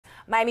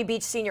Miami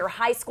Beach Senior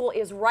High School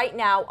is right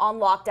now on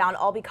lockdown,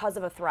 all because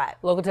of a threat.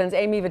 Local 10's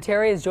Amy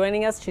Viteri is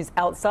joining us. She's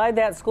outside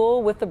that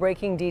school with the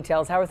breaking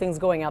details. How are things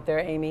going out there,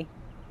 Amy?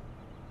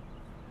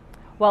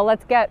 Well,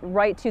 let's get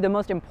right to the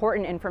most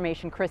important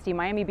information, Christy.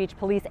 Miami Beach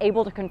Police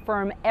able to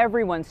confirm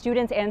everyone,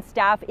 students and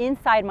staff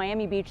inside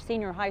Miami Beach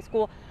Senior High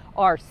School,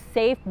 are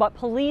safe, but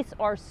police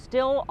are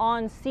still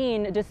on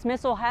scene.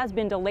 Dismissal has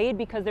been delayed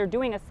because they're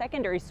doing a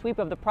secondary sweep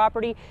of the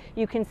property.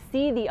 You can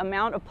see the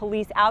amount of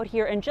police out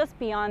here, and just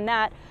beyond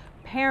that,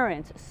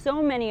 parents, so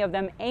many of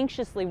them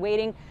anxiously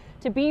waiting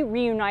to be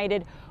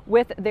reunited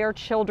with their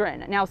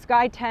children. Now,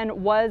 Sky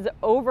 10 was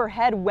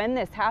overhead when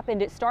this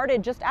happened. It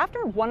started just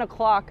after 1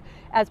 o'clock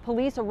as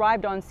police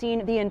arrived on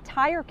scene. The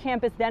entire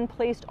campus then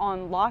placed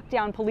on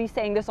lockdown. Police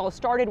saying this all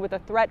started with a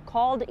threat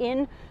called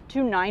in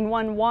to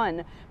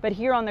 911. But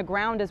here on the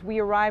ground, as we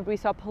arrived, we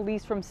saw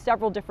police from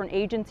several different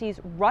agencies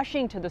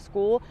rushing to the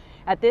school.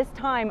 At this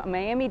time,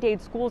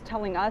 Miami-Dade schools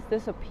telling us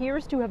this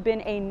appears to have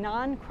been a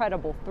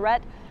non-credible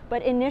threat.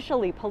 But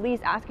initially,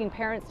 police asking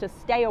parents to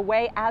stay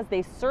away as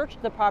they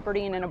searched the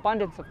property in an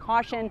abundance of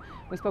caution.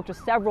 We spoke to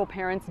several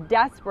parents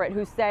desperate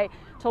who say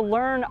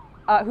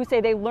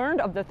they learned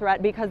of the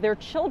threat because their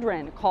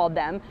children called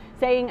them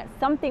saying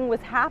something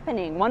was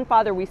happening. One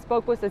father we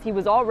spoke with says he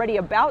was already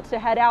about to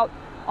head out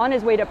on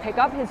his way to pick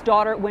up his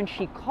daughter when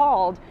she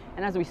called.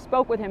 And as we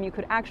spoke with him, you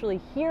could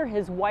actually hear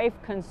his wife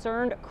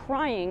concerned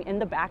crying in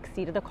the back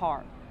seat of the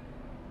car.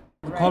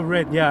 Call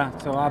red, yeah.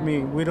 So I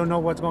mean, we don't know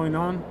what's going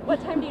on.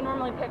 What time do you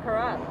normally pick her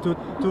up?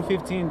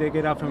 2:15 they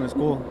get out from the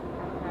school.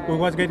 Okay. We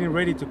was getting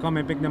ready to come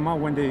and pick them up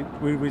when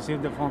we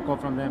received the phone call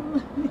from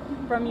them.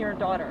 From your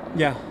daughter?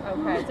 Yeah.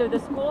 Okay, so the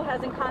school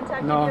hasn't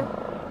contacted No. you?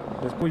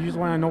 The school just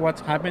want to know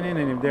what's happening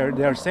and if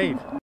they're safe.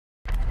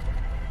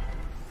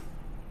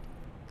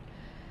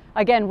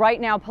 Again, right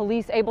now,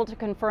 police able to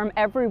confirm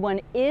everyone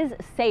is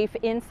safe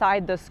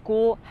inside the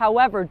school.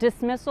 However,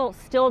 dismissal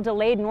still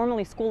delayed.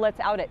 Normally, school lets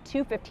out at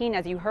 2:15,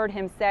 as you heard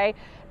him say.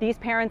 These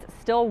parents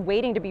still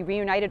waiting to be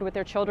reunited with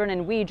their children,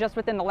 and we just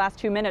within the last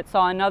 2 minutes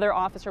saw another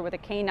officer with a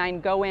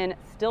K-9 go in,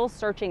 still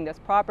searching this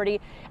property.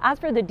 As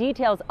for the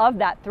details of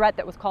that threat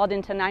that was called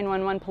into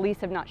 911, police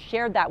have not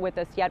shared that with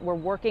us yet. We're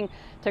working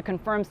to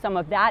confirm some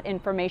of that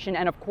information,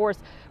 and of course,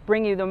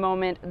 bring you the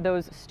moment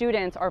those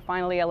students are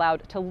finally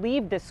allowed to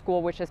leave this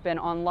school, which has been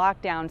on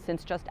lockdown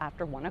since just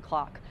after 1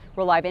 o'clock.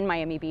 We're live in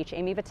Miami Beach.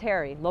 Amy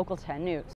Viteri, Local 10 News.